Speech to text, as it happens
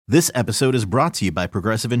This episode is brought to you by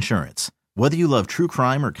Progressive Insurance. Whether you love true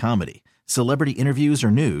crime or comedy, celebrity interviews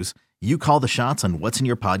or news, you call the shots on what's in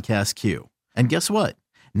your podcast queue. And guess what?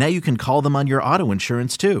 Now you can call them on your auto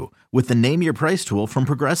insurance too with the Name Your Price tool from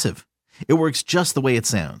Progressive. It works just the way it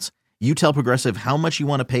sounds. You tell Progressive how much you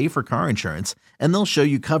want to pay for car insurance, and they'll show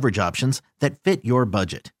you coverage options that fit your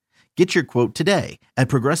budget. Get your quote today at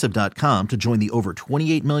Progressive.com to join the over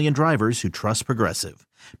 28 million drivers who trust Progressive.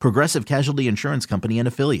 Progressive Casualty Insurance Company and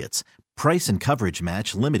Affiliates. Price and coverage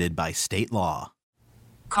match limited by state law.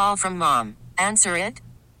 Call from mom. Answer it.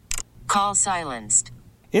 Call silenced.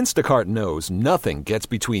 Instacart knows nothing gets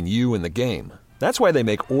between you and the game. That's why they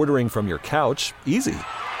make ordering from your couch easy.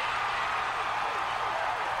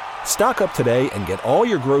 Stock up today and get all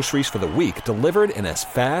your groceries for the week delivered in as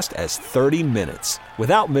fast as 30 minutes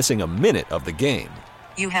without missing a minute of the game.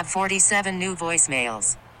 You have 47 new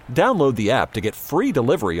voicemails. Download the app to get free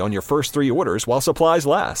delivery on your first 3 orders while supplies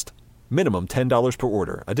last. Minimum $10 per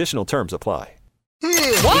order. Additional terms apply.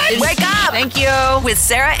 What? Wake up! Thank you. With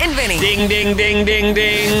Sarah and Vinny. Ding, ding, ding, ding,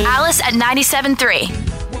 ding. Alice at 97.3.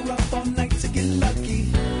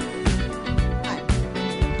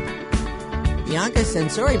 Bianca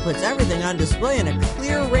Sensori puts everything on display in a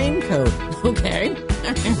clear raincoat. Okay.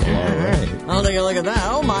 All right. I'll take a look at that.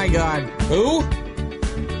 Oh, my God. Who?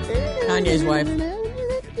 Kanye's wife.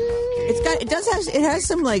 It has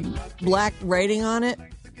some, like, black writing on it.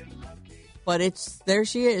 But there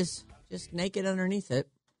she is, just naked underneath it.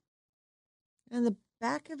 And the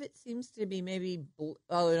back of it seems to be maybe,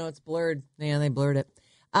 it's blurred. Yeah, they blurred it.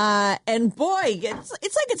 And boy, it's like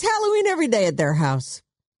it's Halloween every day at their house.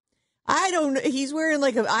 I don't know. He's wearing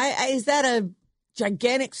is that a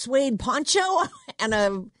gigantic suede poncho and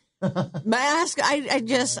a mask?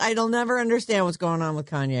 I'll never understand what's going on with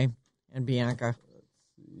Kanye and Bianca.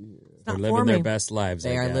 They're living their best lives.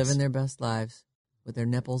 They are living their best lives with their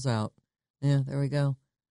nipples out. Yeah, there we go.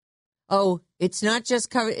 Oh, it's not just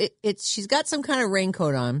covered. She's got some kind of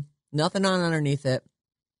raincoat on. Nothing on underneath it.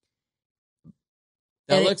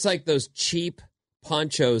 That looks like those cheap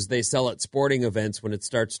ponchos they sell at sporting events when it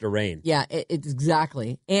starts to rain. Yeah, it's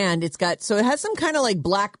exactly. And it has some kind of like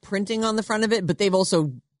black printing on the front of it, but they've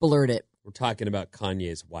also blurred it. We're talking about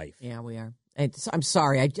Kanye's wife. Yeah, we are. I'm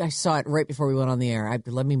sorry. I saw it right before we went on the air.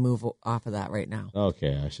 Let me move off of that right now.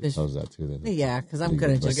 Okay, I should close that too then. Yeah, because I'm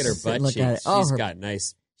going to just look at her butt cheeks. She's got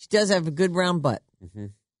nice. She does have a good round butt. Mm-hmm.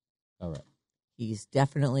 All right. He's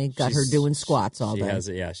definitely got her doing squats all day.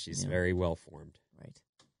 She's very well formed. Right.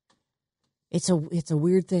 It's a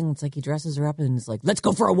weird thing. It's like he dresses her up and is like, "Let's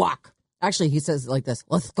go for a walk." Actually, he says it like this: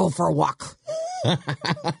 "Let's go for a walk."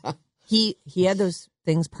 He had those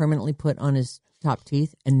things permanently put on his top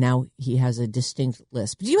teeth, and now he has a distinct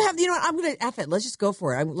lisp. Do you have? You know what? I'm gonna F it. Let's just go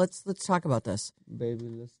for it. Let's talk about this, baby.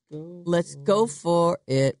 Let's go. Let's go for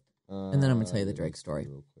it. And then I'm gonna tell you the Drake story.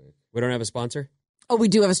 We don't have a sponsor? Oh, we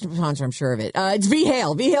do have a sponsor. I'm sure of it. It's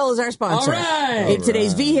V-Hail. V-Hail is our sponsor. All right.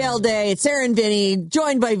 Today's V-Hail day. It's Sarah and Vinny,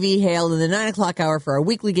 joined by V-Hail in the 9 o'clock hour for our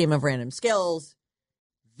weekly game of random skills.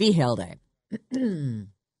 V-Hail day.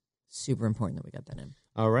 Super important that we got that in.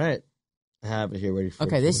 All right. I have it here ready for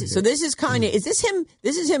Okay, this is Kanye. Is this him?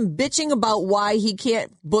 This is him bitching about why he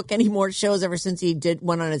can't book any more shows ever since he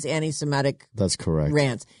went on his anti-Semitic That's correct.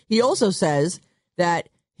 rants. He also says that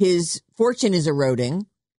his fortune is eroding.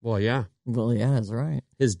 Well, yeah. Well, yeah, that's right.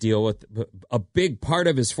 His deal with a big part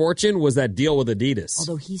of his fortune was that deal with Adidas.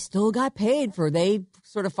 Although he still got paid they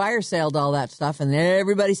sort of fire sailed all that stuff, and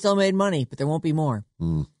everybody still made money, but there won't be more.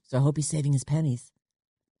 So I hope he's saving his pennies.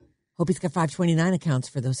 Hope he's got 529 accounts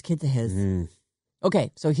for those kids of his.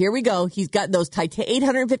 Okay, so here we go. He's got those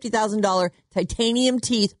 $850,000 titanium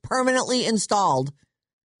teeth permanently installed.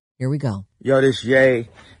 Here we go. Yo, this Ye.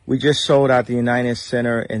 We just sold out the United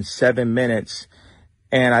Center in 7 minutes.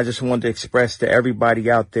 And I just wanted to express to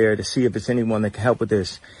everybody out there to see if it's anyone that can help with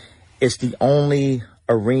this. It's the only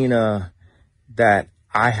arena that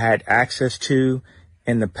I had access to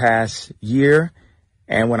in the past year.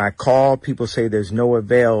 And when I call, people say there's no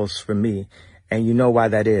avails for me. And you know why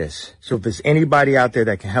that is. So if there's anybody out there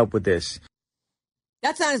that can help with this.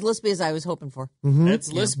 That's not as lispy as I was hoping for. Mm-hmm.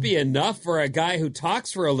 That's lispy enough for a guy who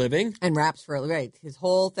talks for a living. And raps for a living. Right. His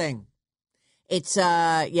whole thing. It's,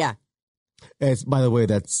 yeah. It's, by the way,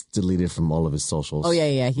 that's deleted from all of his socials. Oh,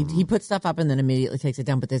 yeah. He puts stuff up and then immediately takes it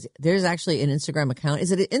down. But there's actually an Instagram account.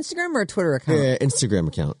 Is it an Instagram or a Twitter account? Yeah, Instagram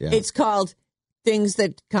account, yeah. It's called Things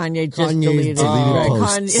That Kanye just deleted.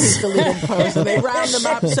 Kanye's deleted posts. And they round them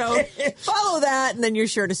up. So follow that, and then you're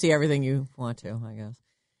sure to see everything you want to, I guess.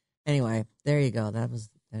 Anyway, there you go. That's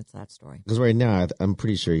that story. Because right now, I'm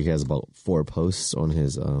pretty sure he has about 4 posts on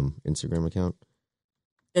his Instagram account.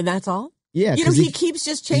 And that's all? Yeah, You know, he keeps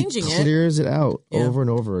just changing he it. clears it out over and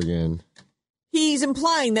over again. He's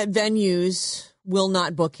implying that venues will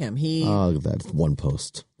not book him. That's one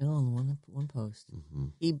post. One post. Mm-hmm.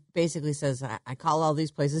 He basically says, I call all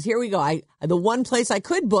these places. Here we go. The one place I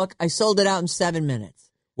could book, I sold it out in 7 minutes.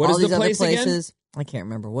 What all is these the place other places, again? I can't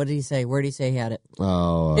remember. What did he say? Where did he say he had it?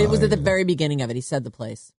 Oh, it was at the very beginning of it. He said the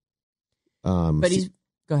place. But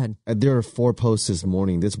go ahead. There are 4 posts this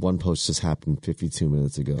morning. This one post just happened 52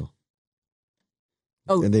 minutes ago.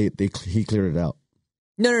 Oh, and he cleared it out.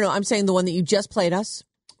 No. I'm saying the one that you just played us.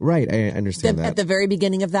 Right, I understand that. At the very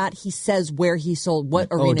beginning of that, he says where he sold, what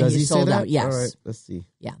arena he sold out. Yes. All right, let's see.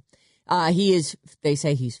 Yeah. They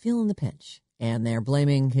say he's feeling the pinch, and they're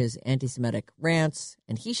blaming his anti-Semitic rants,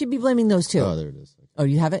 and he should be blaming those too. Oh, there it is. Oh,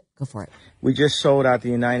 you have it? Go for it. We just sold out the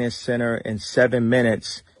United Center in 7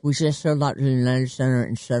 minutes. We just sold out the United Center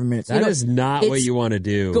in 7 minutes. That is not what you want to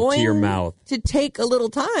do to your mouth. To take a little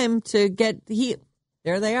time to get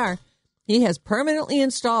there they are. He has permanently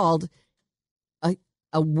installed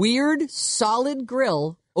a weird solid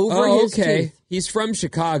grill over his teeth. He's from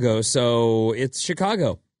Chicago, so it's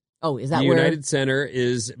Chicago. Oh, is that the where United Center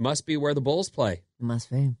must be where the Bulls play? It must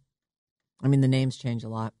be. I mean, the names change a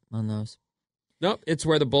lot on those. Nope, it's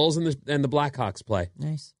where the Bulls and the Blackhawks play.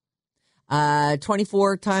 Nice.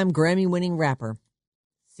 24-time Grammy-winning rapper,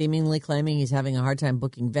 seemingly claiming he's having a hard time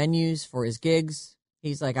booking venues for his gigs.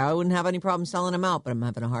 He's like, I wouldn't have any problem selling them out, but I'm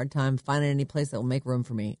having a hard time finding any place that will make room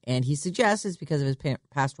for me. And he suggests it's because of his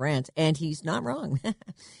past rants, and he's not wrong.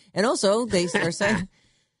 And also, they are saying,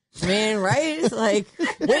 man, right? It's like,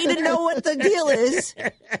 way to know what the deal is.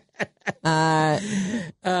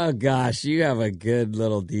 Oh, gosh, you have a good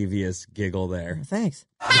little devious giggle there. Thanks.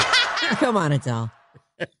 Come on, Adele.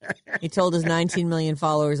 He told his 19 million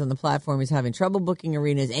followers on the platform he's having trouble booking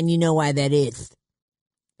arenas, and you know why that is.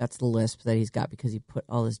 That's the lisp that he's got because he put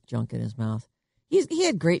all this junk in his mouth. He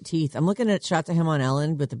had great teeth. I'm looking at shots of him on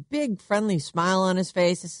Ellen with a big, friendly smile on his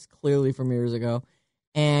face. This is clearly from years ago.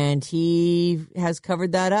 And he has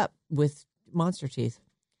covered that up with monster teeth.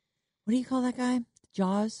 What do you call that guy?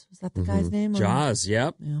 Jaws? Was that the guy's name? Jaws,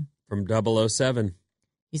 yep. Yeah. From 007.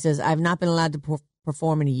 He says, I've not been allowed to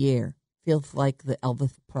perform in a year. Feels like the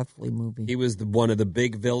Elvis Presley movie. He was one of the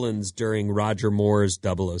big villains during Roger Moore's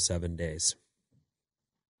 007 days.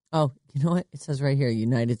 Oh, you know what? It says right here,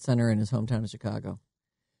 United Center in his hometown of Chicago.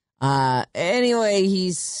 Anyway,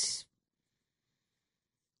 he's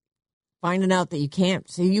finding out that you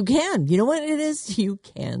can't. So you can. You know what it is? You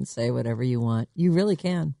can say whatever you want. You really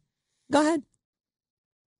can. Go ahead.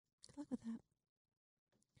 Good luck with that.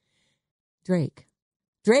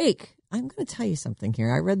 Drake. I'm going to tell you something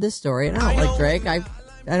here. I read this story, and I don't like Drake. I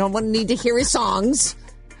don't need to hear his songs.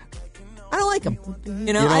 I don't like him.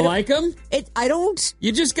 You know, you don't like him? I don't.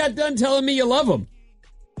 You just got done telling me you love him.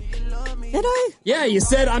 Did I? Yeah, you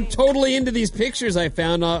said I'm totally into these pictures I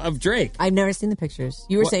found of Drake. I've never seen the pictures.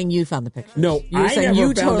 You were saying you found the pictures. No, you were saying never you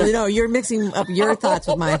found totally. them. No, you're mixing up your thoughts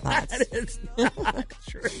with my thoughts. That is not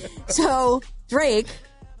true. So Drake,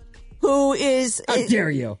 who is how dare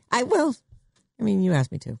you? I mean, you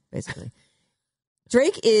asked me to, basically.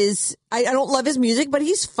 Drake is, I don't love his music, but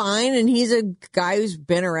he's fine, and he's a guy who's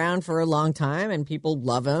been around for a long time, and people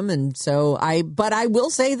love him, and so but I will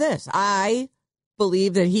say this, I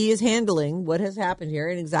believe that he is handling what has happened here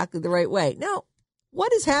in exactly the right way. Now,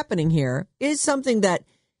 what is happening here is something that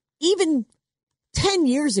even 10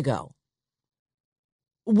 years ago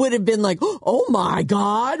would have been like, oh my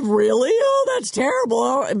God, really? Oh, that's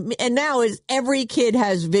terrible. And now every kid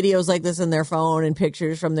has videos like this in their phone and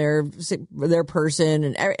pictures from their person,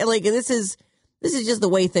 and like this is just the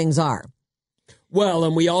way things are. Well,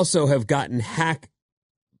 and we also have gotten hack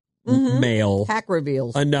mail, hack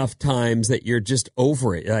reveals enough times that you're just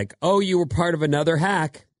over it. You're like, oh, you were part of another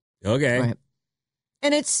hack. Okay, right.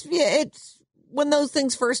 And it's when those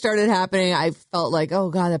things first started happening, I felt like, oh,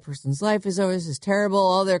 God, that person's life is terrible.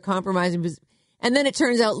 All their compromising. And then it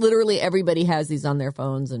turns out literally everybody has these on their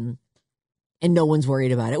phones, and no one's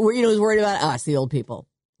worried about it. Who's worried about us, the old people.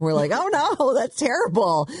 We're like, oh, no, that's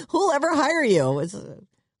terrible. Who'll ever hire you?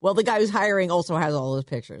 Well, the guy who's hiring also has all those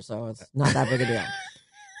pictures, so it's not that big a deal.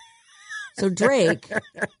 So Drake,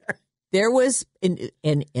 there was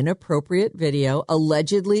an inappropriate video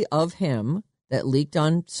allegedly of him that leaked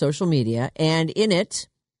on social media, and in it,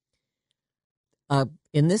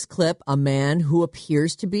 in this clip, a man who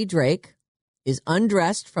appears to be Drake is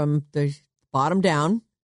undressed from the bottom down,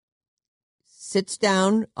 sits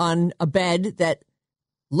down on a bed that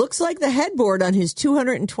looks like the headboard on his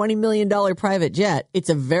 $220 million private jet. It's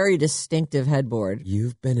a very distinctive headboard.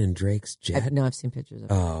 You've been in Drake's jet? No, I've seen pictures of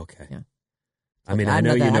it. Oh, okay. Yeah. I mean, I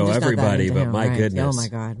know you know everybody, but my goodness. Oh, my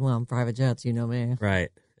God. Well, private jets, you know me. Right.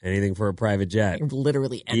 Anything for a private jet.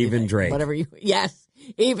 Literally anything. Even Drake. Yes,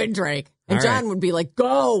 even Drake. And All John right. would be like,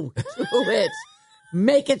 go do it.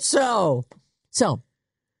 Make it so. So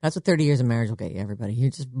that's what 30 years of marriage will get you, everybody. You're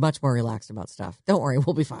just much more relaxed about stuff. Don't worry,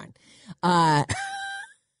 we'll be fine.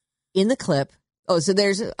 In the clip, so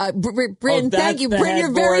there's, Bryn, thank you. Bryn,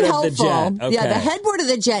 you're very helpful. Okay. Yeah, the headboard of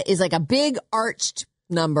the jet is like a big arched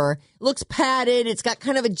number. It looks padded. It's got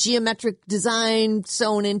kind of a geometric design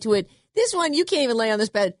sewn into it. This one, you can't even lay on this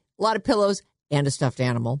bed. A lot of pillows and a stuffed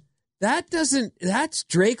animal. That's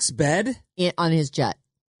Drake's bed? On his jet.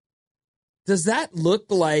 Does that look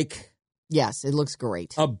like... Yes, it looks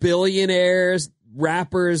great. A billionaire's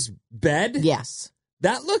rapper's bed? Yes.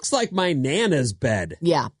 That looks like my Nana's bed.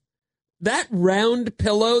 Yeah. That round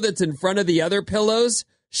pillow that's in front of the other pillows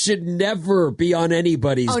should never be on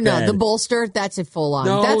anybody's bed. Oh, no, the bolster, that's a full-on.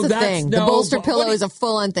 No, that's a that's thing. no, the bolster but pillow what is a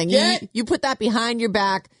full-on thing. You put that behind your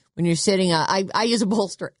back when you're sitting. I use a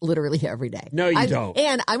bolster literally every day. No, you don't.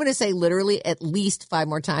 And I'm going to say literally at least 5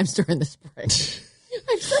 more times during this break.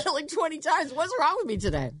 I've said it like 20 times. What's wrong with me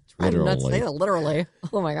today? Trying to not say it literally.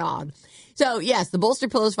 Oh, my God. So, yes, the bolster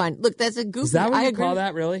pillow is fine. Look, that's a goofy. Is that what you call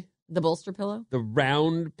that, really? The bolster pillow? The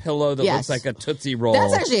round pillow that looks like a Tootsie Roll.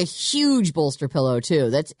 That's actually a huge bolster pillow, too.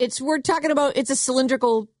 We're talking about, it's a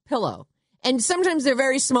cylindrical pillow. And sometimes they're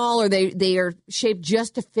very small or they are shaped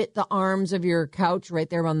just to fit the arms of your couch right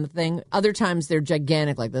there on the thing. Other times they're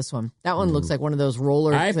gigantic like this one. That one looks like one of those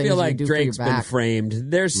roller things I feel like you do Drake's for your back. been framed.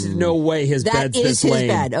 There's no way his bed's That this is his lame.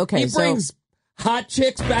 bed. Okay, he brings hot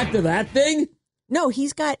chicks back to that thing? No,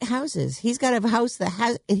 he's got houses. He's got a house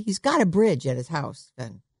he's got a bridge at his house,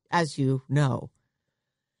 then, as you know.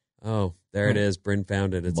 Oh, there it is. Bryn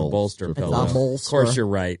found it. It's a bolster pillow. It's a bolster. Of course you're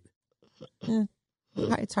right. Yeah.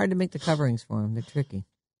 It's hard to make the coverings for him. They're tricky.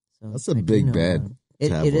 So That's a big bed.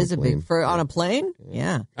 It is a big on a plane.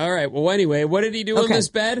 Yeah. All right. Well, anyway, what did he do on this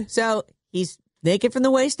bed? So he's naked from the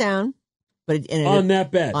waist down, but on that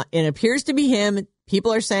bed, it appears to be him.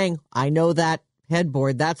 People are saying, "I know that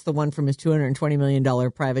headboard. That's the one from his $220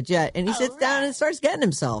 million private jet." And he sits down and starts getting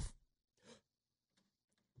himself.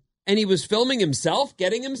 And he was filming himself,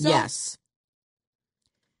 getting himself. Yes.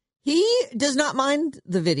 He does not mind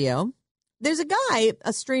the video. There's a guy,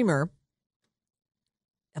 a streamer,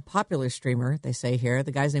 a popular streamer, they say here.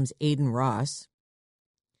 The guy's name's Aiden Ross.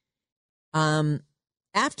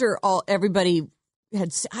 After all, everybody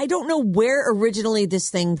I don't know where originally this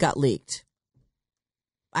thing got leaked.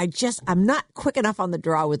 I'm not quick enough on the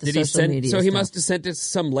draw with the social media. So he stuff. must have sent it to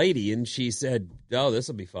some lady, and she said, "Oh, this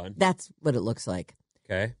will be fun." That's what it looks like.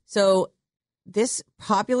 Okay. So this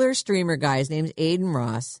popular streamer guy, his name's Aiden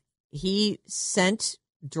Ross. He sent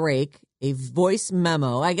Drake a voice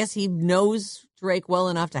memo. I guess he knows Drake well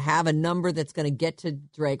enough to have a number that's going to get to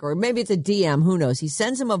Drake, or maybe it's a DM. Who knows? He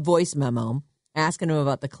sends him a voice memo asking him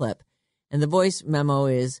about the clip. And the voice memo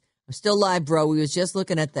is, "I'm still live, bro. We was just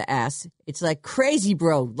looking at the S. It's like crazy,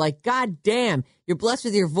 bro. Like, goddamn. You're blessed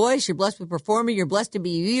with your voice. You're blessed with performing. You're blessed to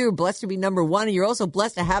be you. You're blessed to be number one. And you're also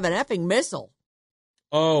blessed to have an effing missile."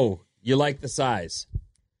 Oh, you like the size?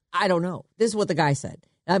 I don't know. This is what the guy said.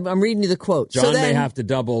 I'm reading you the quote. John may have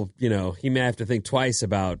to he may have to think twice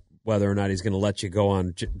about whether or not he's going to let you go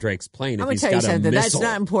on Drake's plane. I'm going to tell you something. That's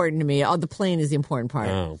not important to me. The plane is the important part.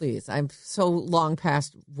 Oh. Please. I'm so long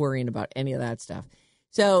past worrying about any of that stuff.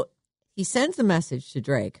 So he sends the message to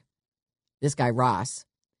Drake, this guy Ross,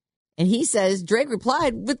 and he says Drake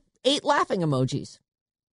replied with 8 laughing emojis.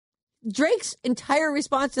 Drake's entire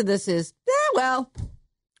response to this is, well,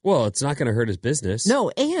 it's not going to hurt his business.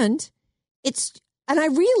 No, and I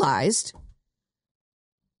realized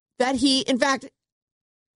that in fact,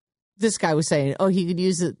 this guy was saying, he could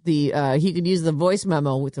use the voice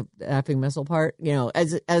memo with the effing missile part,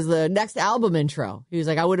 as the next album intro. He was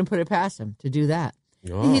like, I wouldn't put it past him to do that.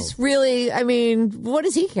 Oh. He's really, what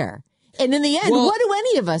does he care? And in the end, what do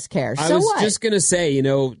any of us care? I was just going to say,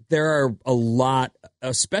 there are a lot,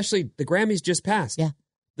 especially the Grammys just passed. Yeah.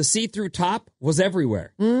 The see-through top was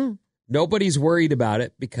everywhere. Mm. Nobody's worried about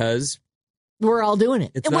it because we're all doing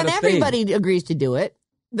it. It's and not when a thing. everybody agrees to do it,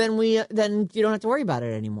 then you don't have to worry about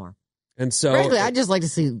it anymore. And so, frankly, I'd just like to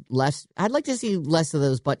see less. I'd like to see less of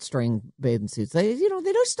those butt string bathing suits. They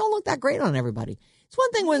just don't look that great on everybody. It's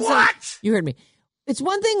one thing when you heard me. It's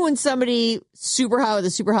one thing when somebody super hot with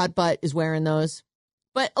a super hot butt is wearing those,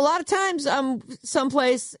 but a lot of times I'm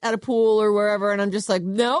someplace at a pool or wherever, and I'm just like,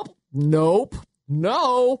 nope. No.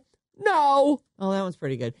 Oh, that one's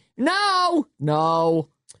pretty good. No.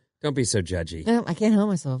 Don't be so judgy. No, I can't help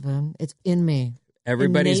myself, man. It's in me.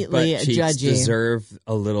 Everybody's Innately butt cheeks judgy. deserve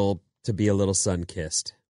to be a little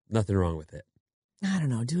sun-kissed. Nothing wrong with it. I don't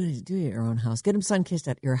know. Do it at your own house. Get him sun-kissed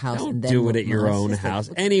at your house. Don't and then do it at your own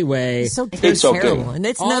house. Anyway. It's so It's terrible. okay. And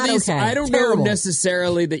it's all not these, okay. I don't Terrible. know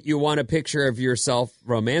necessarily that you want a picture of yourself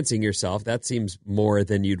romancing yourself. That seems more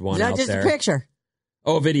than you'd want Not out just there. a picture.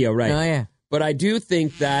 Oh, a video, right. Oh, yeah. But I do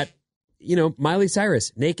think that, Miley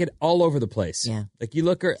Cyrus, naked all over the place. Yeah. Like you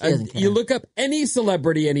look doesn't care. you look up any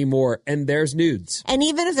celebrity anymore and there's nudes. And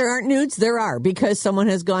even if there aren't nudes, there are, because someone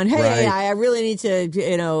has gone, hey, Right. I really need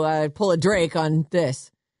to, pull a Drake on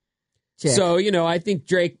this chick. So, I think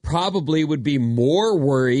Drake probably would be more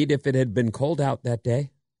worried if it had been cold out that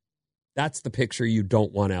day. That's the picture you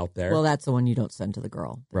don't want out there. Well, that's the one you don't send to the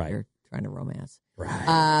girl that Right. you're trying to romance.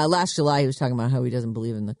 Right. Last July, he was talking about how he doesn't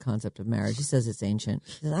believe in the concept of marriage. He says it's ancient.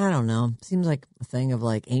 He says, I don't know. Seems like a thing of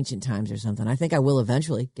like ancient times or something. I think I will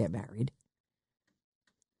eventually get married.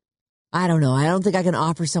 I don't know. I don't think I can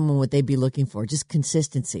offer someone what they'd be looking for. Just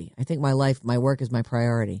consistency. I think my work is my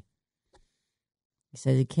priority. He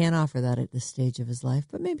says he can't offer that at this stage of his life,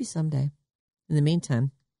 but maybe someday. In the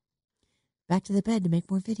meantime, back to the bed to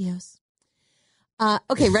make more videos.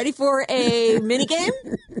 Okay, ready for a mini game?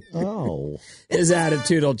 Oh. His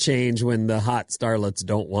attitude will change when the hot starlets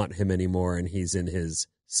don't want him anymore and he's in his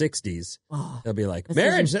 60s. Oh, He'll be like,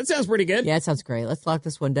 marriage, that sounds pretty good. yeah, it sounds great. Let's lock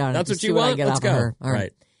this one down. That's Just what you see I want? get Let's off of go. her. All right.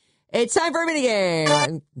 Right. It's time for a mini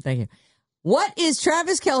game. Thank you. What is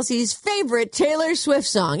Travis Kelce's favorite Taylor Swift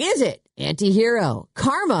song? Is it Anti-Hero,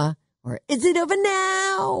 Karma, or Is It Over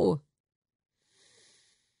Now?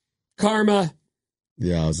 Karma.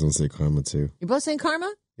 Yeah, I was going to say Karma, too. You're both saying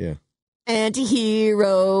Karma? Yeah. Anti-Hero.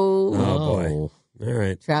 Oh, boy. All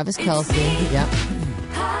right. Travis Kelce. Yep.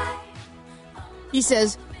 He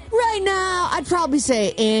says, right now, I'd probably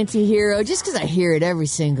say Anti-Hero just because I hear it every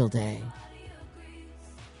single day.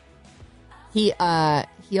 He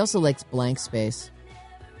also likes Blank Space.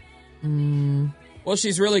 Well,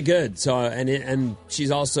 she's really good. So and she's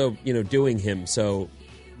also, doing him. So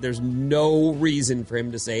there's no reason for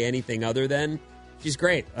him to say anything other than she's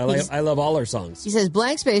great. I love all her songs. He says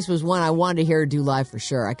Blank Space was one I wanted to hear her do live for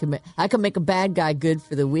sure. I could make a bad guy good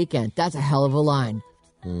for the weekend. That's a hell of a line.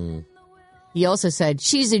 He also said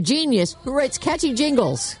she's a genius who writes catchy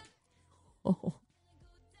jingles. Oh.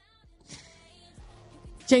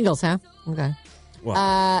 Jingles, huh? Okay.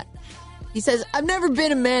 Well, He says, I've never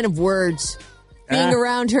been a man of words. Being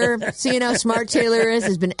around her, seeing how smart Taylor is,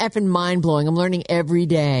 has been effing mind-blowing. I'm learning every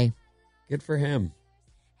day. good for him.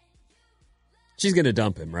 She's going to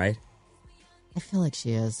dump him, right? I feel like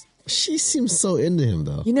she is. She seems so into him,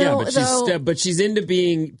 though. You know, but she's into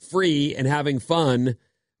being free and having fun.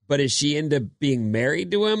 But is she into being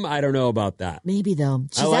married to him? I don't know about that. Maybe, though.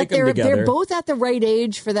 I like them together. They're both at the right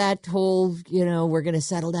age for that whole, we're going to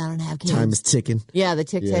settle down and have kids. Time is ticking. Yeah, the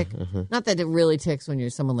tick. Not that it really ticks when you're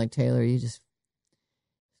someone like Taylor. You just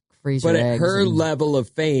freeze But your at eggs. her level of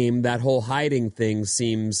fame, that whole hiding thing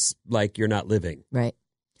seems like you're not living. Right.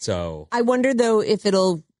 So I wonder, though, if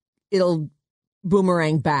it'll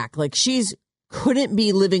boomerang back. Like, she's couldn't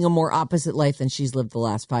be living a more opposite life than she's lived the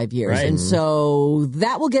last 5 years. Right. And so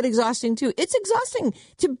that will get exhausting, too. It's exhausting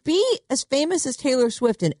to be as famous as Taylor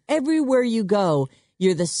Swift, and everywhere you go,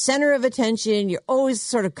 you're the center of attention. You're always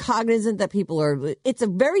sort of cognizant that people are. It's a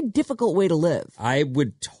very difficult way to live. I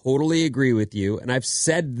would totally agree with you. And I've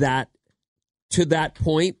said that to that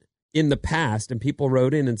point in the past, and people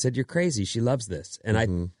wrote in and said, you're crazy. She loves this.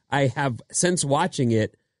 And I have, since watching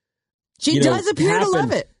it, She does appear to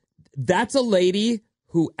love it. That's a lady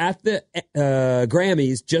who at the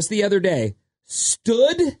Grammys just the other day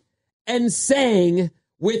stood and sang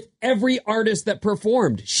with every artist that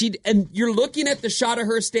performed. And you're looking at the shot of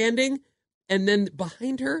her standing, and then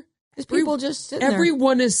behind her, There's people just sitting there.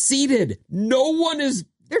 everyone is seated. No one is.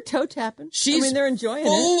 They're toe tapping. She's they're enjoying it.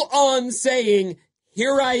 full on saying,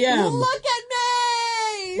 "Here I am." Look at me.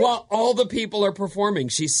 While all the people are performing,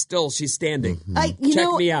 she's standing.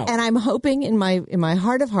 Check me out. And I'm hoping in my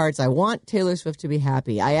heart of hearts, I want Taylor Swift to be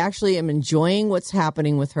happy. I actually am enjoying what's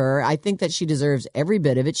happening with her. I think that she deserves every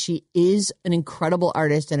bit of it. She is an incredible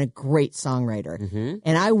artist and a great songwriter.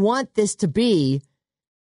 And I want this to be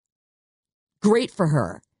great for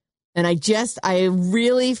her. And I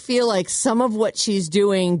really feel like some of what she's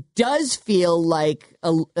doing does feel like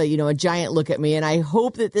a giant look at me. And I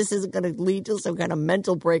hope that this isn't going to lead to some kind of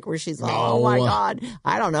mental break where she's like, oh my God,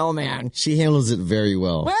 I don't know, man. She handles it very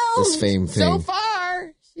well. This fame thing. So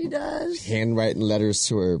far, she does. Handwriting letters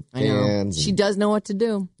to her I know. fans. She does know what to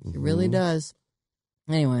do. She really does.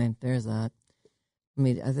 Anyway, there's that.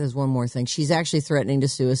 There's one more thing. She's actually threatening to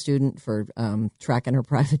sue a student for tracking her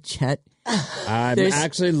private jet. I'm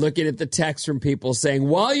actually looking at the text from people saying,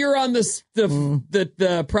 while you're on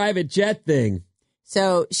the private jet thing.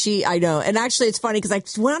 So I know. And actually, it's funny because I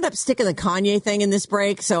wound up sticking the Kanye thing in this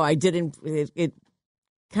break. So I didn't, it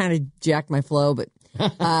kind of jacked my flow, but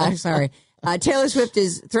sorry. Taylor Swift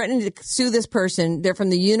is threatening to sue this person. They're from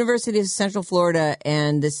the University of Central Florida.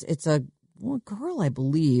 And it's a girl, I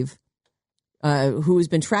believe, who has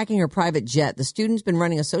been tracking her private jet. The student's been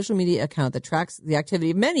running a social media account that tracks the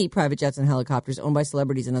activity of many private jets and helicopters owned by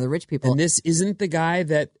celebrities and other rich people. And this isn't the guy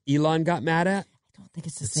that Elon got mad at? I don't think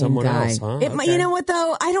it's the same someone guy. Else, huh? You know what,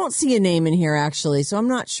 though? I don't see a name in here, actually, so I'm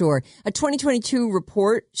not sure. A 2022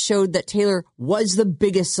 report showed that Taylor was the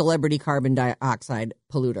biggest celebrity carbon dioxide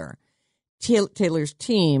polluter. Taylor's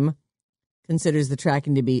team considers the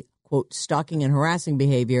tracking to be, quote, stalking and harassing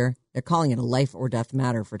behavior. They're calling it a life or death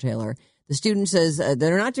matter for Taylor. The student says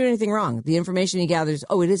they're not doing anything wrong. The information he gathers,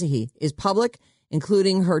 it is a he, is public,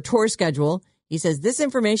 including her tour schedule. He says this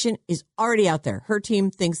information is already out there. Her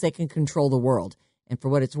team thinks they can control the world. And for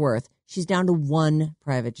what it's worth, she's down to one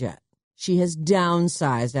private jet. She has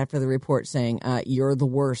downsized after the report saying, you're the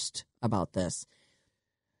worst about this.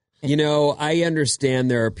 You know, I understand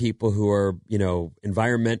there are people who are,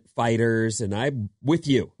 environment fighters, and I'm with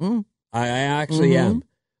you. I actually am.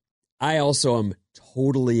 I also am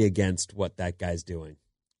totally against what that guy's doing.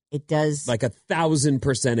 It does. Like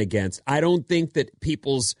 1,000% against. I don't think that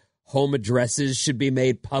people's home addresses should be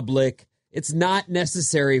made public. It's not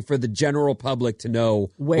necessary for the general public to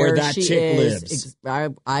know where that chick lives.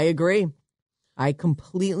 I agree. I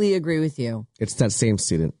completely agree with you. It's that same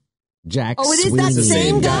student. Jack. Oh, it is that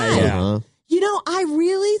same guy. Yeah. I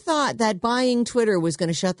really thought that buying Twitter was going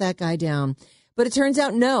to shut that guy down. But it turns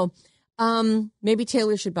out no. Maybe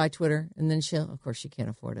Taylor should buy Twitter, and then of course, she can't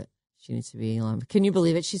afford it. She needs to be Elon. Can you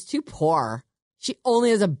believe it? She's too poor. She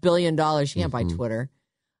only has $1 billion. She can't buy Twitter.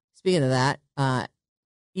 Speaking of that,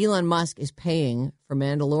 Elon Musk is paying for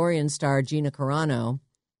Mandalorian star Gina Carano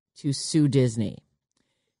to sue Disney.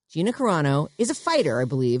 Gina Carano is a fighter, I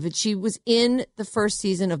believe. She was in the first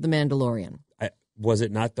season of The Mandalorian. Was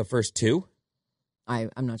it not the first two? I'm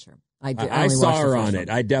not sure. I saw her on it.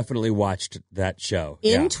 I definitely watched that show.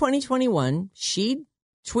 In 2021, she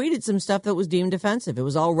tweeted some stuff that was deemed offensive. It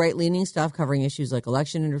was all right-leaning stuff covering issues like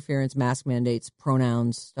election interference, mask mandates,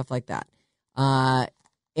 pronouns, stuff like that.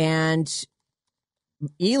 And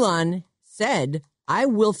Elon said, I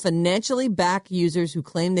will financially back users who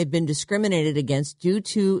claim they've been discriminated against due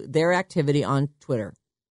to their activity on Twitter.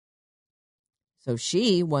 So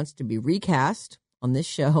she wants to be recast on this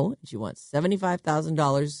show. She wants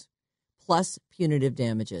 $75,000 plus punitive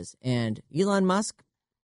damages. And Elon Musk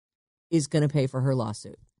is going to pay for her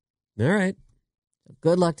lawsuit. All right. So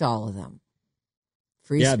good luck to all of them.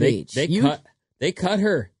 Free speech. They cut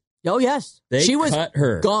her. Oh, yes. She was cut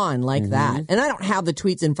her. Gone like that. And I don't have the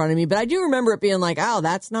tweets in front of me, but I do remember it being like, oh,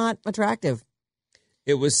 that's not attractive.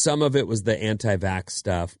 Some of it was the anti-vax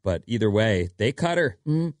stuff, but either way, they cut her.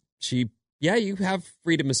 You have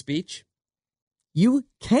freedom of speech. You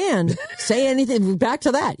can say anything. Back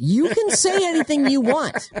to that. You can say anything you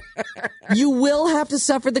want. You will have to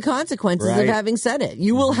suffer the consequences of having said it.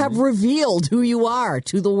 You will have revealed who you are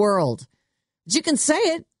to the world. But you can say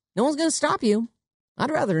it. No one's going to stop you. I'd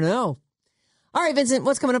rather know. All right, Vincent,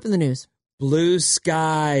 what's coming up in the news?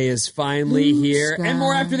 Bluesky is finally here. And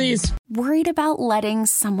more after these. Worried about letting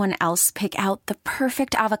someone else pick out the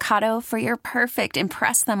perfect avocado for your perfect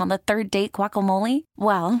impress them on the third date guacamole?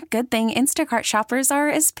 Well, good thing Instacart shoppers are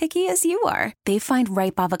as picky as you are. They find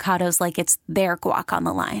ripe avocados like it's their guac on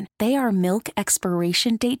the line. They are milk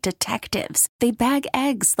expiration date detectives. They bag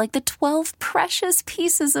eggs like the 12 precious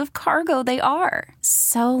pieces of cargo they are.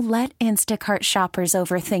 So let Instacart shoppers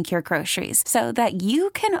overthink your groceries so that you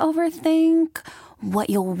can overthink what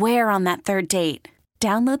you'll wear on that third date.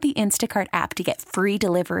 Download the Instacart app to get free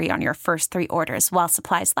delivery on your first 3 orders while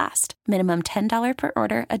supplies last. Minimum $10 per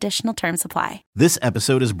order. Additional terms apply. This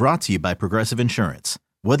episode is brought to you by Progressive Insurance.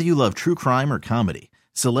 Whether you love true crime or comedy,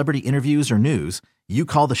 celebrity interviews or news, you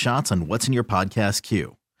call the shots on what's in your podcast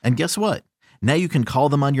queue. And guess what? Now you can call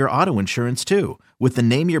them on your auto insurance too with the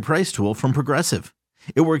Name Your Price tool from Progressive.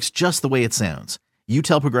 It works just the way it sounds. You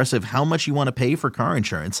tell Progressive how much you want to pay for car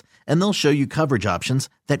insurance, and they'll show you coverage options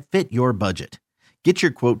that fit your budget. Get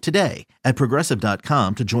your quote today at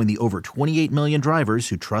Progressive.com to join the over 28 million drivers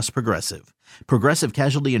who trust Progressive. Progressive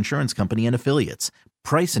Casualty Insurance Company and Affiliates.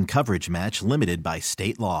 Price and coverage match limited by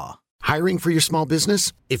state law. Hiring for your small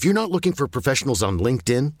business? If you're not looking for professionals on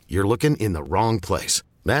LinkedIn, you're looking in the wrong place.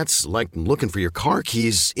 That's like looking for your car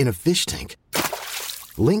keys in a fish tank.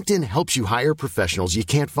 LinkedIn helps you hire professionals you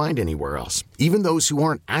can't find anywhere else, even those who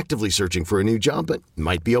aren't actively searching for a new job but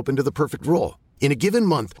might be open to the perfect role. In a given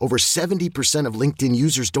month, over 70% of LinkedIn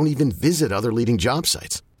users don't even visit other leading job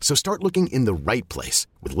sites. So start looking in the right place.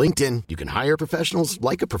 With LinkedIn, you can hire professionals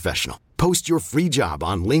like a professional. Post your free job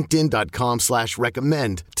on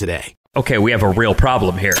linkedin.com/recommend today. Okay, we have a real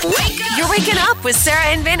problem here. You're waking up with Sarah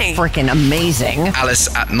and Vinny. Freaking amazing. Alice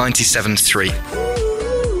at 97.3.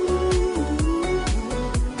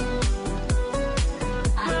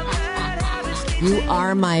 You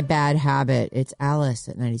are my bad habit. It's Alice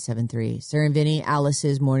at 97.3. Sarah and Vinny,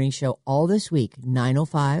 Alice's morning show all this week,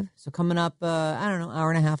 9:05. So coming up, I don't know, hour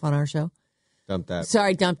and a half on our show. Dump that.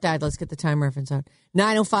 Sorry, dump that. Let's get the time reference out.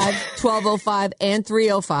 9:05, 12:05, and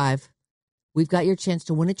 3:05. We've got your chance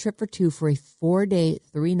to win a trip for two for a 4-day,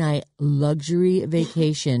 3-night luxury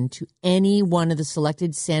vacation to any one of the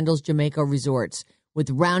selected Sandals Jamaica resorts with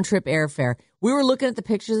round-trip airfare. We were looking at the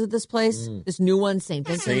pictures of this place, this new one, St.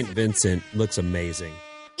 Vincent. St. Vincent looks amazing.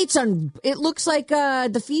 It looks like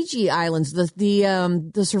the Fiji Islands,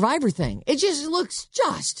 the Survivor thing. It just looks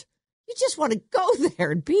you just want to go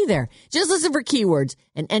there and be there. Just listen for keywords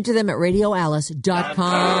and enter them at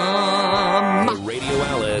radioalice.com. The Radio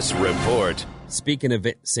Alice Report. Speaking of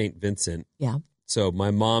St. Vincent. Yeah. So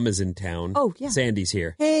my mom is in town. Oh, yeah. Sandy's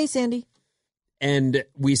here. Hey, Sandy. And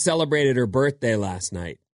we celebrated her birthday last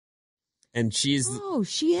night. And she's... Oh,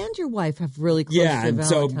 she and your wife have really close yeah, to and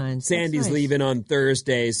Valentine's. so Sandy's nice. leaving on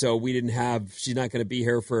Thursday, so she's not going to be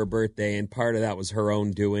here for her birthday, and part of that was her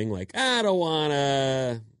own doing. Like, I don't want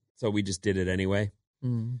to... So we just did it anyway.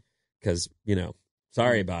 Because,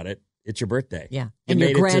 sorry about it. It's your birthday. Yeah. You and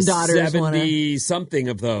your granddaughters 70-something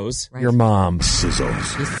of those. Right. Your mom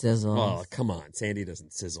sizzles. She sizzles. Oh, come on. Sandy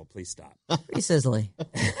doesn't sizzle. Please stop. Pretty sizzly.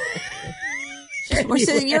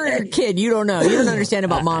 You're a kid. You don't know. You don't understand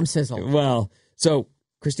about mom sizzle. Well, so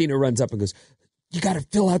Christina runs up and goes, you got to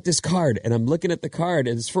fill out this card. And I'm looking at the card,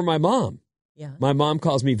 and it's for my mom. Yeah. My mom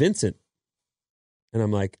calls me Vincent. And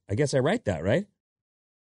I'm like, I guess I write that, right?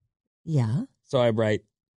 Yeah. So I write,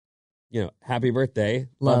 happy birthday.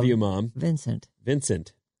 Love you, Mom. Vincent. It's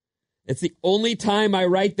the only time I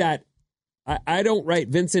write that. I don't write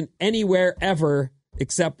Vincent anywhere ever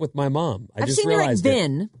except with my mom. I've just seen realized you write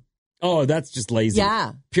Vin. Oh, that's just lazy.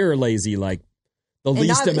 Yeah. Pure lazy, like the And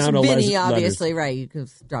least amount of Vinny, letters. obviously, right. You could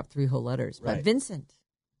drop 3 whole letters. But Right. Vincent.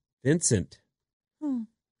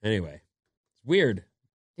 Anyway, it's weird.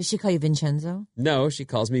 Does she call you Vincenzo? No, she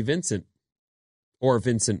calls me Vincent. Or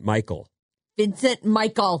Vincent Michael. Vincent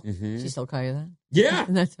Michael. Mm-hmm. She still call you that? Yeah.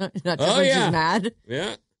 Not just when she's mad?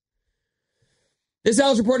 Yeah. This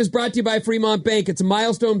Alice Report is brought to you by Fremont Bank. It's a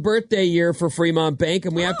milestone birthday year for Fremont Bank,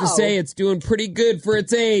 and we have to say it's doing pretty good for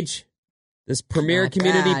its age. This premier Not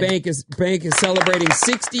community bad. bank is celebrating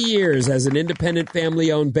 60 years as an independent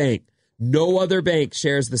family-owned bank. No other bank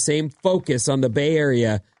shares the same focus on the Bay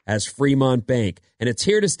Area as Fremont Bank, and it's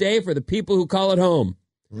here to stay for the people who call it home.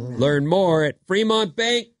 Learn more at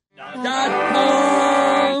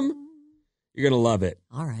fremontbank.com. You're going to love it.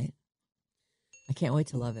 All right. I can't wait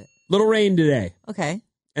to love it. Little rain today. Okay.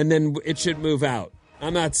 And then it should move out.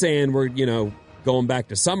 I'm not saying we're, going back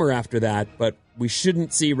to summer after that, but we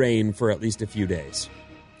shouldn't see rain for at least a few days.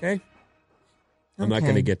 Okay? I'm not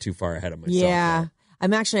going to get too far ahead of myself. Yeah.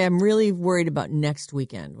 I'm really worried about next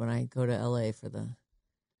weekend when I go to LA for the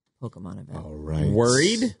Pokemon event. All right.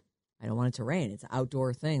 Worried? I don't want it to rain. It's an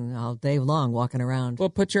outdoor thing all day long, walking around. Well,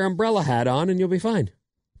 put your umbrella hat on and you'll be fine.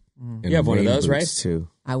 And You have one of rain those, right? boots, too.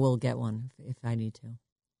 I will get one if I need to.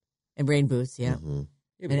 And rain boots, yeah. Mm-hmm.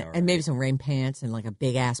 And maybe some rain pants and like a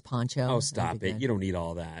big ass poncho. Oh, stop it. You don't need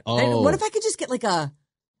all that. And what if I could just get like a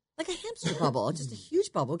hamster bubble, just a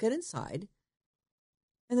huge bubble, get inside,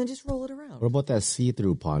 and then just roll it around? What about that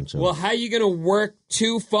see-through poncho? Well, how are you going to work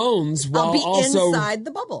 2 phones while I'll be also... inside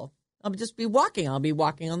the bubble. I'll just be walking. I'll be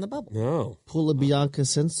walking on the bubble. No. Pull a Bianca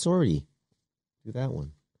Sensori. Do that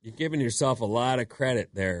one. You're giving yourself a lot of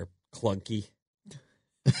credit there, Clunky.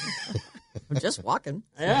 I'm just walking.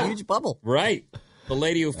 It's Yeah. a huge bubble. Right. The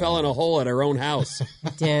lady who fell in a hole at her own house. I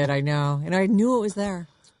did, I know. And I knew it was there.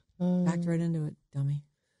 Backed right into it, dummy.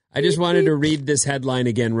 I just wanted to read this headline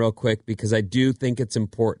again real quick because I do think it's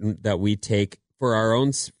important that we take for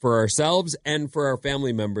ourselves and for our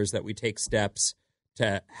family members that we take steps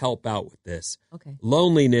to help out with this. Okay.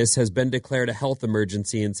 Loneliness has been declared a health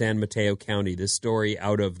emergency in San Mateo County. This story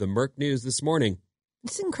out of the Merck News this morning.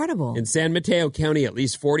 It's incredible. In San Mateo County, at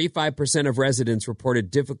least 45% of residents reported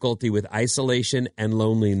difficulty with isolation and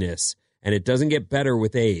loneliness, and it doesn't get better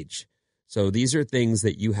with age. So these are things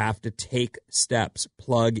that you have to take steps,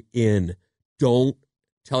 plug in. Don't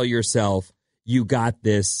tell yourself, you got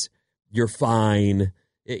this, you're fine.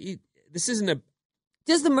 This isn't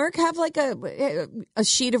Does the Merc have like a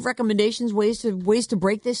sheet of recommendations, ways to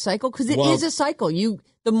break this cycle? Because it is a cycle.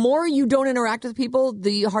 The more you don't interact with people,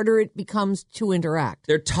 the harder it becomes to interact.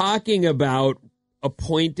 They're talking about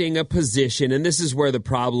appointing a position, and this is where the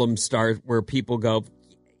problems start, where people go,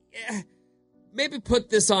 yeah, maybe put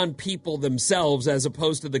this on people themselves as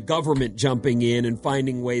opposed to the government jumping in and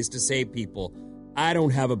finding ways to save people. I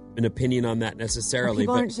don't have an opinion on that necessarily.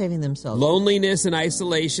 People aren't saving themselves. Loneliness and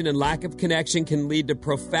isolation and lack of connection can lead to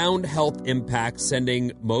profound health impacts,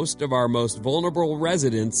 sending most of our most vulnerable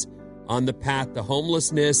residents on the path to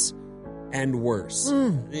homelessness and worse.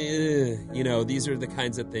 These are the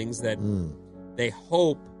kinds of things that they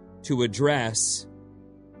hope to address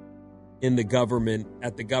at the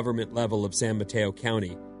government level of San Mateo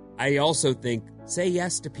County. I also think, say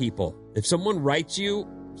yes to people. If someone writes you,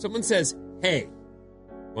 someone says, hey,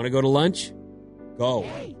 want to go to lunch? Go.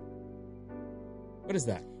 What is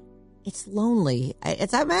that? It's lonely. I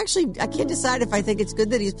can't decide if I think it's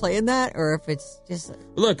good that he's playing that or if it's just.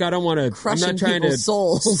 Look, I don't want to. I'm not trying to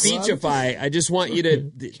speechify. I just want you to.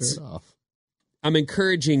 Turn off. I'm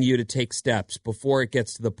encouraging you to take steps before it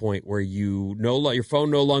gets to the point where your phone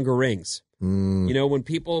no longer rings. When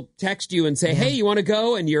people text you and say, hey, you want to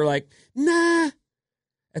go? And you're like, nah.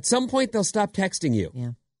 At some point, they'll stop texting you.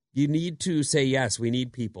 Yeah. You need to say, yes, we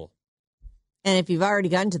need people. And if you've already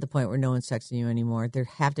gotten to the point where no one's texting you anymore, there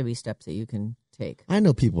have to be steps that you can take. I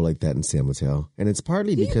know people like that in San Mateo, and it's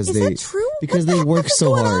partly because is that true? Because they work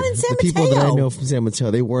so hard. The people that I know from San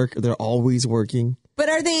Mateo, they're always working. But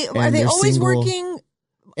are they always working?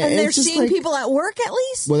 And they're seeing people at work at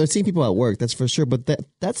least? Well, they're seeing people at work, that's for sure. But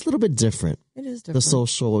that's a little bit different. It is different. The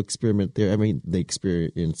social experiment there. I mean, the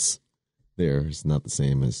experience there is not the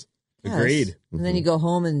same as. Yes. Agreed. And then you go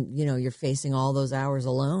home and, you're facing all those hours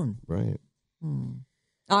alone. Right.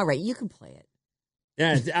 All right, you can play it.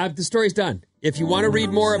 Yeah, the story's done. If you want to read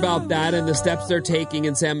more about that and the steps they're taking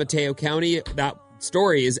in San Mateo County, that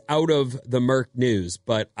story is out of the Merc News.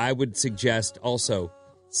 But I would suggest also,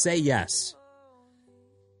 say yes.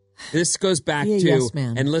 This goes back to, yes,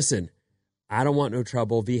 man. And listen, I don't want no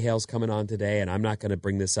trouble. V. Hale's coming on today, and I'm not going to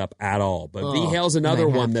bring this up at all. But V. Hale's another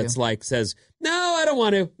one that's says, no, I don't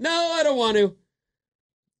want to. No, I don't want to.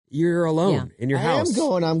 You're alone in your house. I'm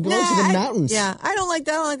going to the mountains. I don't like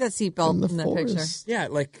that. I don't like that seatbelt in that picture. Yeah,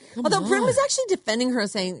 Although Prim was actually defending her,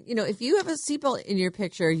 saying, if you have a seatbelt in your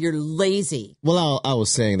picture, you're lazy. Well, I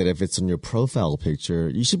was saying that if it's in your profile picture,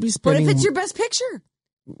 you should be spending. But if it's your best picture.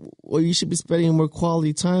 Well, you should be spending more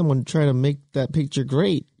quality time on trying to make that picture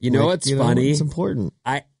great. You know what's funny? It's important.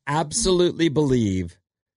 I absolutely believe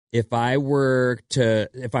if I were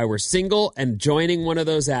single and joining one of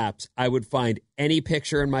those apps, I would find any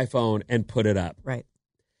picture in my phone and put it up. Right.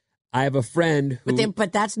 I have a friend who,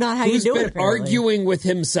 but that's not how you do it. Who's been arguing with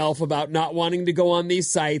himself about not wanting to go on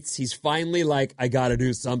these sites. He's finally like, I got to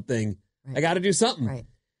do something. Right. I got to do something. Right.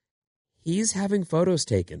 He's having photos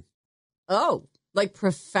taken. Oh. Like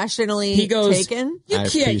professionally taken? You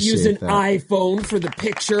can't use an iPhone for the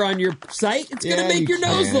picture on your site. It's going to make your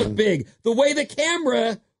nose look big. The way the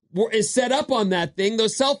camera is set up on that thing,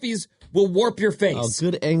 those selfies will warp your face. Oh,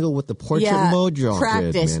 good angle with the portrait mode. You're all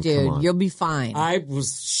practice, good, man. Dude. You'll be fine. I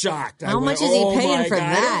was shocked. How much is he paying for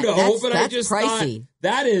that? I don't know, but that's I just pricey. thought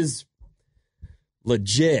that is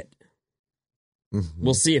legit. Mm-hmm.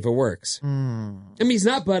 We'll see if it works. I mean, he's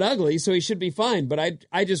not butt ugly, so he should be fine. But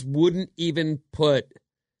I just wouldn't even put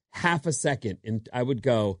half a second in. I would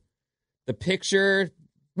go, the picture.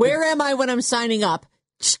 Where am I when I'm signing up?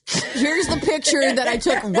 Here's the picture that I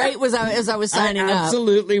took right as I was signing up. I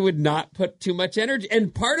absolutely would not put too much energy.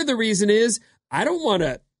 And part of the reason is I don't want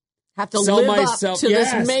to have to live up to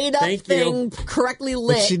this made-up thing correctly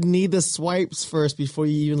lit. But you need the swipes first before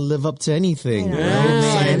you even live up to anything.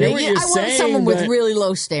 I want someone with really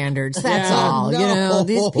low standards. That's all. No.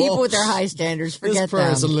 These people with their high standards, forget them.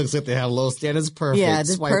 This person looks like they have low standards. Perfect. Yeah,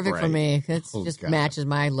 this is perfect for me. It just matches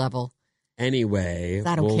my level. Anyway.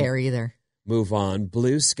 I don't care either. Move on.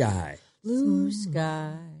 Bluesky.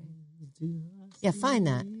 Bluesky. Yeah, find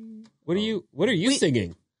that. What are you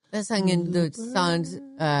singing? That's singing the songs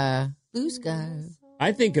Bluesky.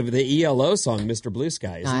 I think of the ELO song, Mr.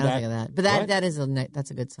 Bluesky. No, I don't think of that. But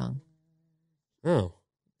that's a good song. Oh.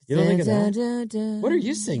 You don't think of that? What are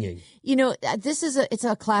you singing? This is it's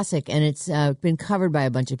a classic, and it's been covered by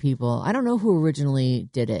a bunch of people. I don't know who originally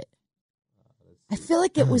did it. I feel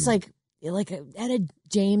like it was like Etta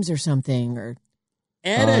James or something. Or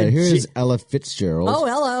here's Ella Fitzgerald. Oh,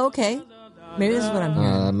 Ella, okay. Maybe this is what I'm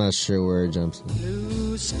hearing. I'm not sure where it jumps.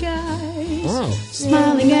 Blue skies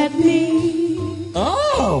smiling at me.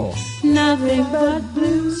 Oh! Nothing but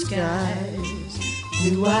blue skies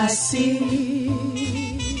do I see.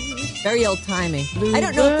 Very old-timey. I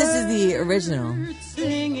don't know if this is the original.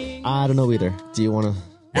 I don't know either. Do you want to?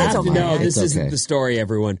 No, this It's isn't okay. the story,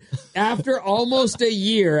 everyone. After almost a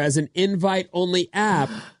year as an invite-only app,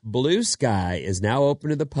 Bluesky is now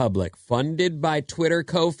open to the public. Funded by Twitter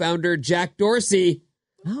co-founder Jack Dorsey.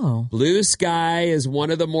 Oh. Bluesky is one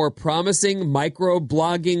of the more promising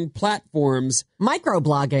microblogging platforms.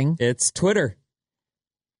 Microblogging? It's Twitter.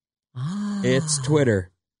 It's Twitter.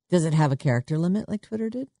 Does it have a character limit like Twitter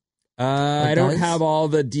did? I don't have all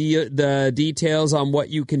the details on what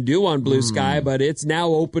you can do on Bluesky, but it's now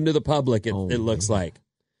open to the public, it looks like.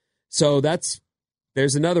 So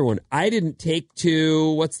there's another one. I didn't take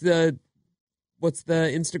to, what's the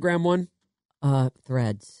Instagram one?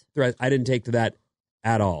 Threads. I didn't take to that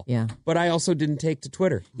at all. Yeah. But I also didn't take to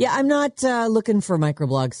Twitter. Yeah, I'm not looking for a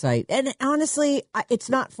microblog site. And honestly, it's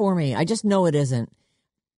not for me. I just know it isn't.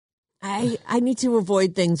 I need to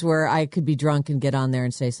avoid things where I could be drunk and get on there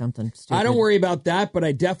and say something stupid. I don't worry about that, but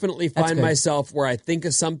I definitely That's find good. myself where I think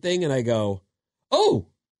of something and I go, oh,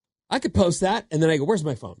 I could post that. And then I go, where's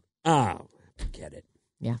my phone? Oh, forget it.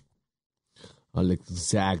 Yeah. I look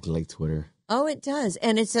exactly like Twitter. Oh, it does.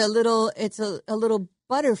 And it's a little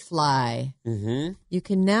butterfly. Mm-hmm. You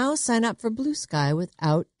can now sign up for Bluesky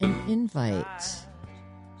without an invite.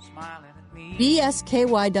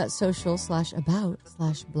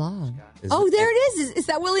 bsky.social/about/blog. There it is. Is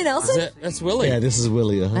that Willie Nelson? That's Willie. Yeah, this is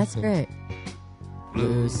Willie. Uh-huh. That's great.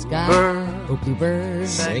 Blue sky, oh blue bird,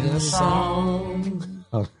 Sing a song.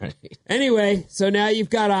 All right. Anyway, so now you've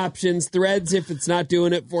got options. Threads, if it's not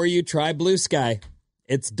doing it for you, try Bluesky.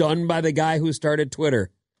 It's done by the guy who started Twitter,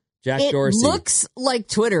 Jack Dorsey. It looks like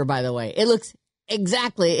Twitter, by the way. It looks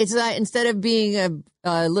exactly. It's not, instead of being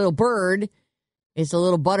a little bird, it's a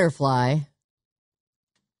little butterfly.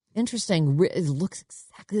 Interesting. It looks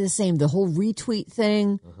exactly the same. The whole retweet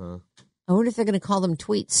thing. Uh-huh. I wonder if they're going to call them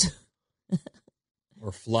tweets.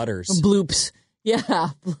 Or flutters. Bloops. Yeah,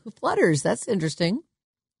 flutters. That's interesting.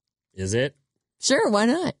 Is it? Sure, why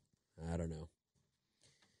not? I don't know.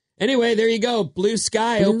 Anyway, there you go.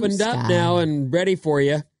 Bluesky opened up now and ready for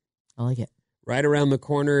you. I like it. Right around the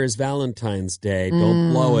corner is Valentine's Day.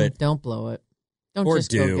 Don't blow it. Don't blow it. Don't Or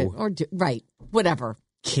just do. Right. Whatever.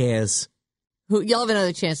 Cares. You'll have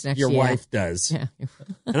another chance next Your year. wife does. Yeah.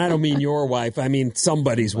 And I don't mean your wife. I mean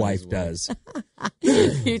somebody's wife does.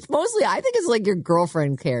 It's mostly, I think it's like your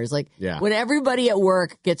girlfriend cares. Like when everybody at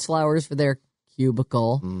work gets flowers for their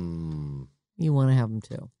cubicle, you want to have them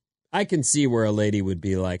too. I can see where a lady would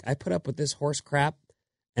be like, I put up with this horse crap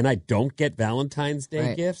and I don't get Valentine's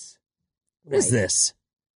Day gifts? What is this?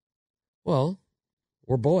 Well,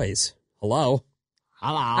 we're boys. Hello.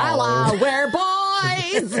 Hello, we're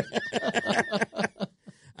boys.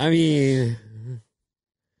 I mean,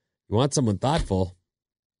 you want someone thoughtful.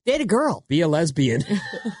 Date a girl. Be a lesbian.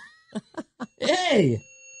 Hey,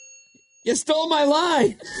 you stole my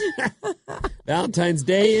line. Valentine's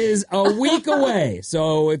Day is a week away.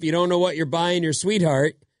 So if you don't know what you're buying your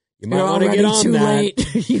sweetheart, you might want to get on too that.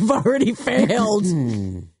 Late. You've already failed.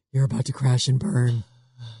 You're about to crash and burn.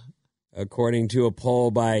 According to a poll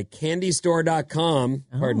by candystore.com.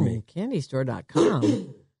 Pardon me.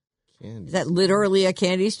 Candystore.com. Is that literally a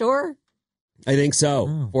candy store? I think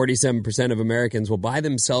so. 47% of Americans will buy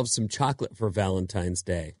themselves some chocolate for Valentine's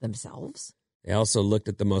Day. Themselves? They also looked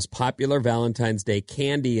at the most popular Valentine's Day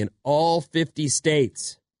candy in all 50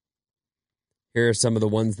 states. Here are some of the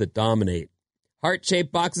ones that dominate.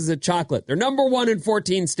 Heart-shaped boxes of chocolate. They're number one in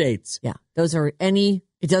 14 states. Yeah, those are it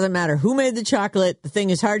doesn't matter who made the chocolate. The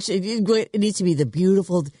thing is heart-shaped. It needs to be the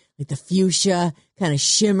beautiful, like the fuchsia, kind of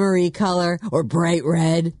shimmery color or bright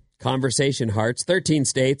red. Conversation hearts, 13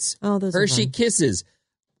 states. Oh, those Hershey are fun. Kisses.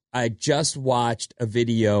 I just watched a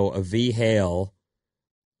video of V. Hale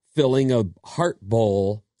filling a heart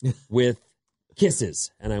bowl with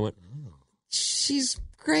kisses. And I went, she's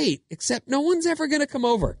great, except no one's ever going to come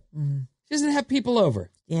over. She doesn't have people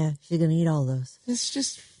over. Yeah, she's going to eat all those. It's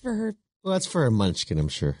just for her. Well, that's for a munchkin, I'm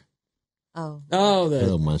sure. Oh, the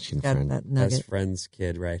little munchkin friend. That best friend's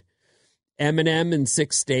kid, right? M&M's in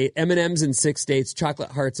 6 states,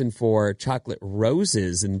 chocolate hearts in 4, chocolate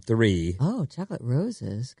roses in 3. Oh, chocolate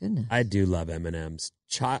roses. Goodness. I do love M&M's.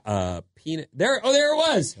 Peanut. There it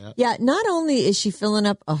was. Yeah, not only is she filling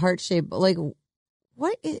up a heart shape, but like,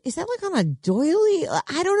 what is that like on a doily?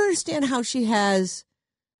 I don't understand how she has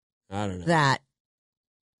I don't know. that.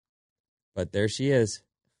 But there she is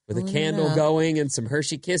with a Filling candle it up. going and some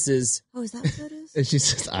Hershey Kisses. Oh, is that what that is? And she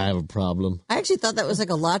says, I have a problem. I actually thought that was like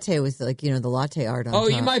a latte with like, the latte art on top.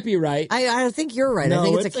 You might be right. I think you're right. No, I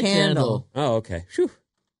think it's a a candle. Oh, okay. Whew.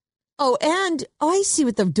 Oh, and I see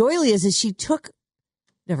what the doily is she took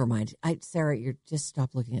never mind. Sarah, you're just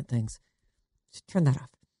stop looking at things. Just turn that off.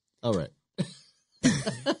 All right.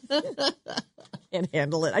 Can't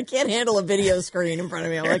handle it. I can't handle a video screen in front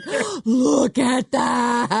of me. I'm like, look at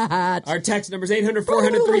that. Our text number is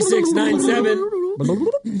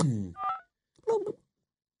 800-400-3697.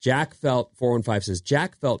 Jack felt, 415 says,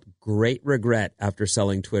 Jack felt great regret after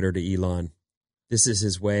selling Twitter to Elon. This is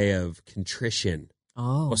his way of contrition.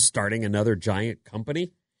 Oh. Well, starting another giant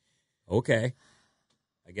company? Okay.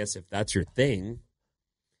 I guess if that's your thing.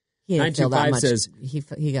 He didn't feel that 925 much. says,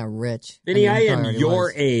 He got rich. Vinny, I he am already your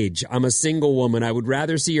was. age. I'm a single woman. I would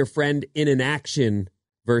rather see your friend in an action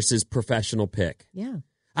versus professional pick. Yeah.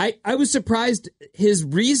 I was surprised his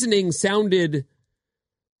reasoning sounded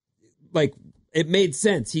like it made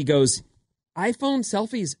sense. He goes, iPhone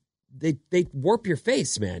selfies, they warp your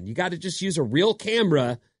face, man. You got to just use a real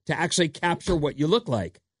camera to actually capture what you look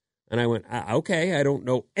like. And I went, okay, I don't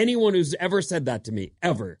know anyone who's ever said that to me,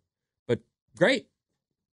 ever. But great.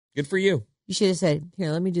 Good for you. You should have said,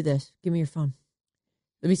 here, let me do this. Give me your phone.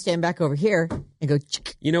 Let me stand back over here and go.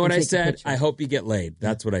 You know what I said? I hope you get laid.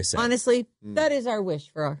 That's what I said. Honestly, that is our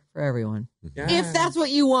wish for everyone. Yeah. If that's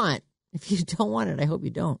what you want. If you don't want it, I hope you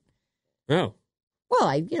don't. Oh. Well,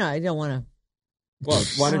 I don't want to. Well,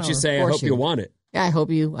 why don't you say, I hope you want it? Yeah, I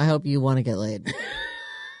hope you want to get laid.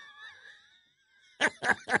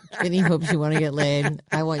 Vinny hopes you want to get laid.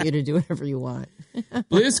 I want you to do whatever you want.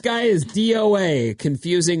 Bluesky is DOA,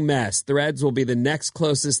 confusing mess. Threads will be the next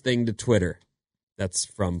closest thing to Twitter. That's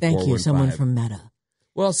from Thank you, 415. someone from Meta.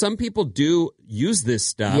 Well, some people do use this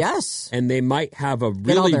stuff. Yes. And they might have a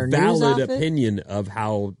really valid opinion of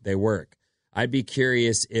how they work. I'd be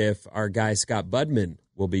curious if our guy Scott Budman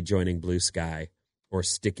will be joining Bluesky or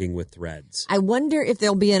sticking with Threads. I wonder if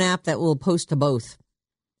there'll be an app that will post to both.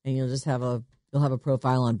 And you'll have a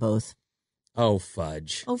profile on both. Oh,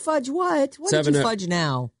 fudge. Oh, fudge what? What did you fudge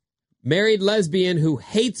now? Married lesbian who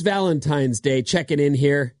hates Valentine's Day checking in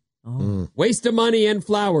here. Oh. Waste of money and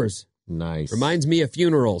flowers. Nice. Reminds me of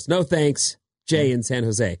funerals. No thanks. Jay in San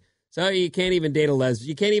Jose. So you can't even date a lesbian.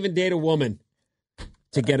 You can't even date a woman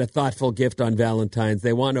to get a thoughtful gift on Valentine's.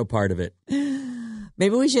 They want no part of it.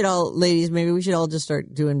 Maybe we should all just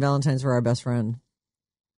start doing Valentine's for our best friend.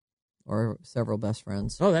 Or several best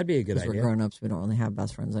friends. Oh, that'd be a good idea. We're grown-ups. We don't really have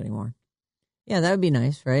best friends anymore. Yeah, that would be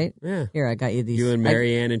nice, right? Yeah. Here, I got you these. You and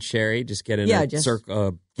Marianne and Sherry just get in a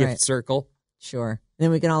gift circle. Sure. And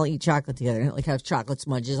then we can all eat chocolate together. Like have chocolate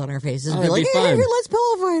smudges on our faces. Oh, And be like, that'd be fun. Here, let's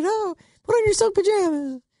pillow fight. Oh, put on your silk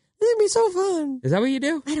pajamas. This would be so fun. Is that what you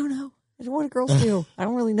do? I don't know. I don't know what girls do. I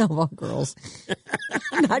don't really know about girls.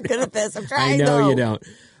 I'm not good at this. I'm trying, I know you don't.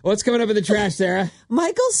 What's coming up in the trash, Sarah?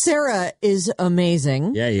 Michael Cera is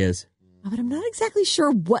amazing. Yeah, he is. But I'm not exactly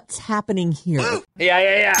sure what's happening here.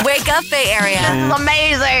 Yeah. Wake up, Bay Area. This is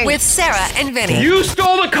amazing. With Sarah and Vinny. You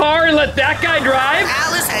stole the car and let that guy drive?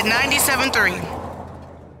 Alice at 97.3.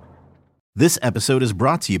 This episode is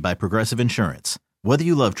brought to you by Progressive Insurance. Whether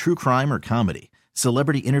you love true crime or comedy,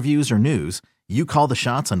 celebrity interviews or news, you call the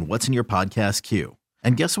shots on what's in your podcast queue.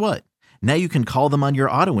 And guess what? Now you can call them on your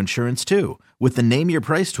auto insurance too with the Name Your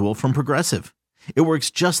Price tool from Progressive. It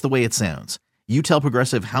works just the way it sounds. You tell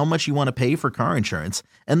Progressive how much you want to pay for car insurance,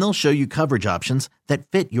 and they'll show you coverage options that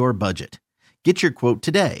fit your budget. Get your quote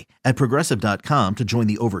today at Progressive.com to join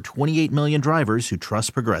the over 28 million drivers who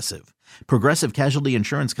trust Progressive. Progressive Casualty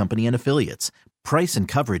Insurance Company and Affiliates. Price and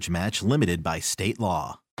coverage match limited by state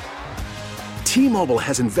law. T-Mobile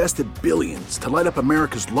has invested billions to light up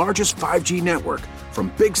America's largest 5G network,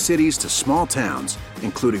 from big cities to small towns,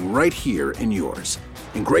 including right here in yours.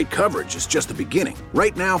 And great coverage is just the beginning.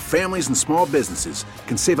 Right now, families and small businesses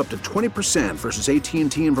can save up to 20% versus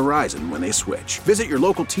AT&T and Verizon when they switch. Visit your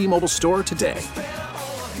local T-Mobile store today.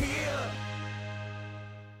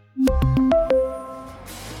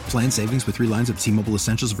 Plan savings with 3 lines of T-Mobile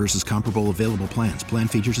Essentials versus comparable available plans. Plan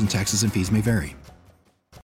features and taxes and fees may vary.